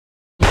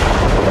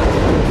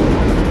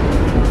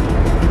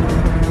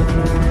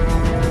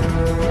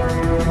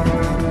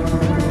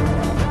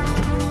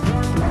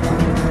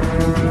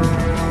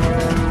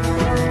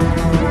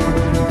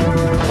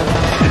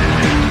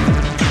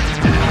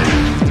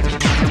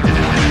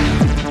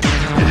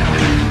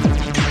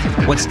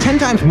What's 10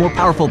 times more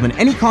powerful than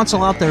any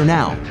console out there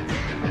now?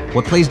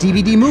 What plays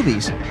DVD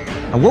movies?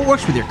 And what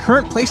works with your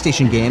current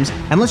PlayStation games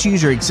and lets you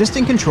use your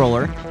existing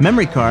controller,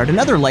 memory card, and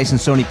other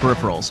licensed Sony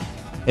peripherals?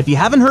 If you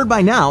haven't heard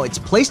by now, it's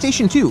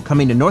PlayStation 2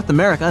 coming to North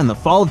America in the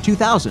fall of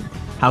 2000.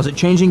 How's it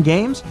changing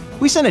games?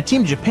 We sent a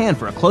team to Japan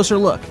for a closer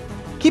look.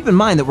 Keep in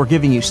mind that we're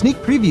giving you sneak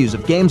previews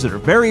of games that are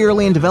very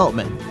early in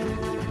development.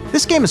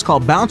 This game is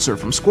called Bouncer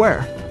from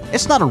Square.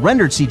 It's not a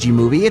rendered CG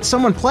movie, it's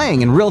someone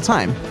playing in real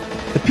time.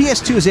 The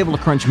PS2 is able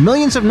to crunch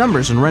millions of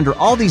numbers and render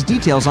all these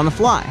details on the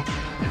fly.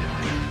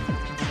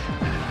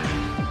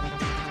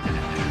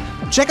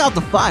 Check out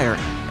the fire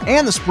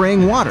and the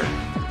spraying water.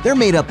 They're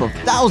made up of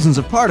thousands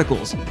of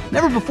particles.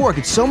 Never before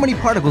could so many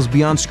particles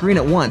be on screen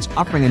at once,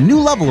 offering a new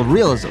level of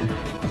realism.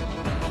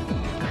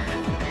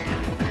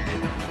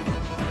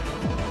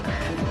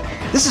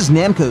 This is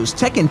Namco's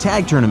Tekken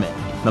Tag Tournament.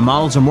 The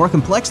models are more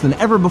complex than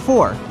ever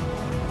before.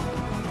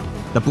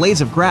 The blades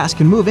of grass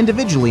can move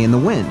individually in the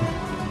wind.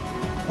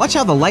 Watch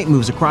how the light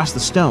moves across the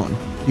stone.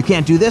 You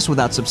can't do this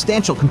without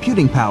substantial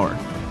computing power.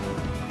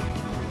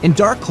 In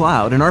Dark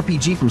Cloud, an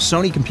RPG from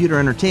Sony Computer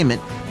Entertainment,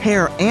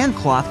 hair and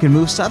cloth can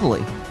move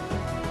subtly.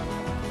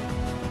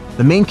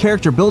 The main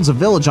character builds a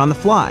village on the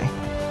fly.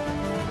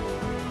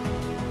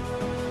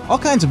 All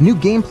kinds of new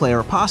gameplay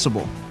are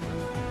possible.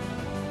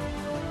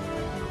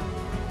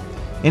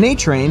 In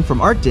A-Train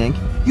from ArtDink,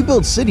 you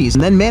build cities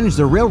and then manage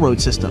their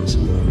railroad systems.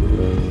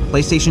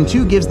 PlayStation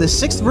 2 gives this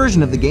sixth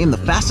version of the game the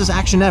fastest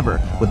action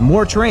ever, with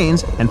more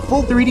trains and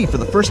full 3D for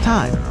the first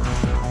time.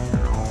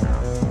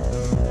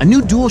 A new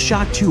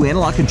DualShock 2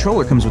 analog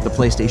controller comes with the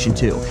PlayStation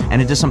 2,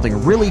 and it does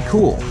something really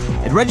cool.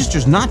 It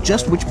registers not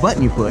just which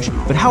button you push,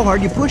 but how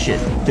hard you push it,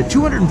 to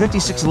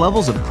 256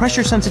 levels of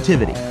pressure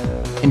sensitivity.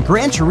 In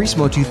Gran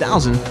Turismo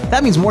 2000,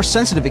 that means more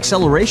sensitive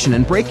acceleration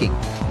and braking.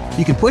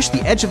 You can push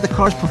the edge of the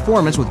car's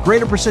performance with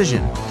greater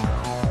precision.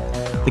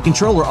 The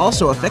controller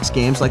also affects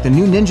games like the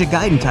new Ninja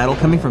Gaiden title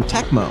coming from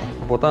Tecmo.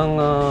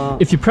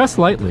 If you press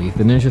lightly,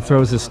 the ninja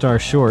throws his star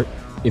short.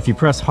 If you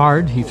press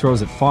hard, he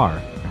throws it far.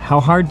 How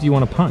hard do you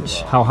want to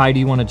punch? How high do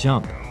you want to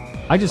jump?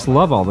 I just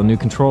love all the new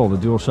control the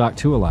DualShock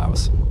 2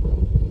 allows.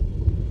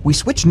 We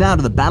switch now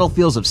to the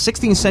battlefields of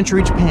 16th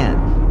century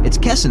Japan. It's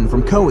Kessen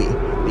from Koei.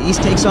 The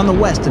East takes on the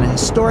West in a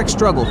historic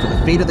struggle for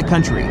the fate of the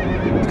country.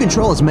 You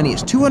control as many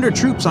as 200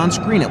 troops on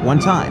screen at one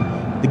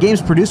time. The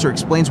game's producer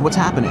explains what's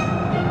happening.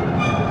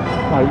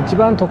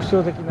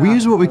 We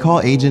use what we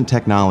call agent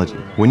technology.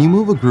 When you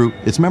move a group,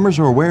 its members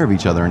are aware of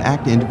each other and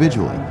act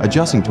individually,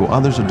 adjusting to what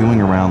others are doing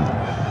around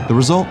them. The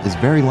result is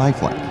very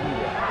lifelike.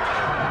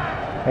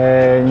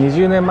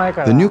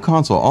 The new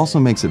console also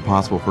makes it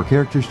possible for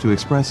characters to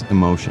express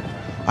emotion.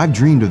 I've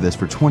dreamed of this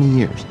for 20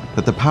 years,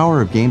 that the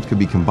power of games could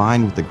be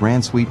combined with the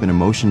grand sweep and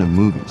emotion of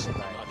movies.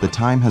 The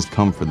time has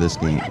come for this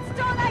game.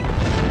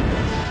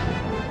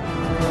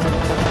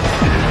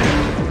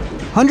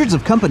 Hundreds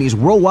of companies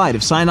worldwide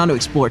have signed on to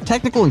explore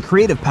technical and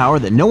creative power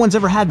that no one's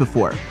ever had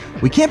before.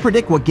 We can't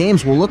predict what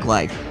games will look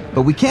like,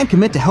 but we can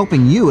commit to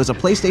helping you as a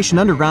PlayStation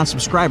Underground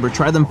subscriber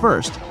try them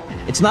first.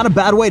 It's not a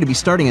bad way to be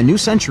starting a new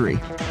century.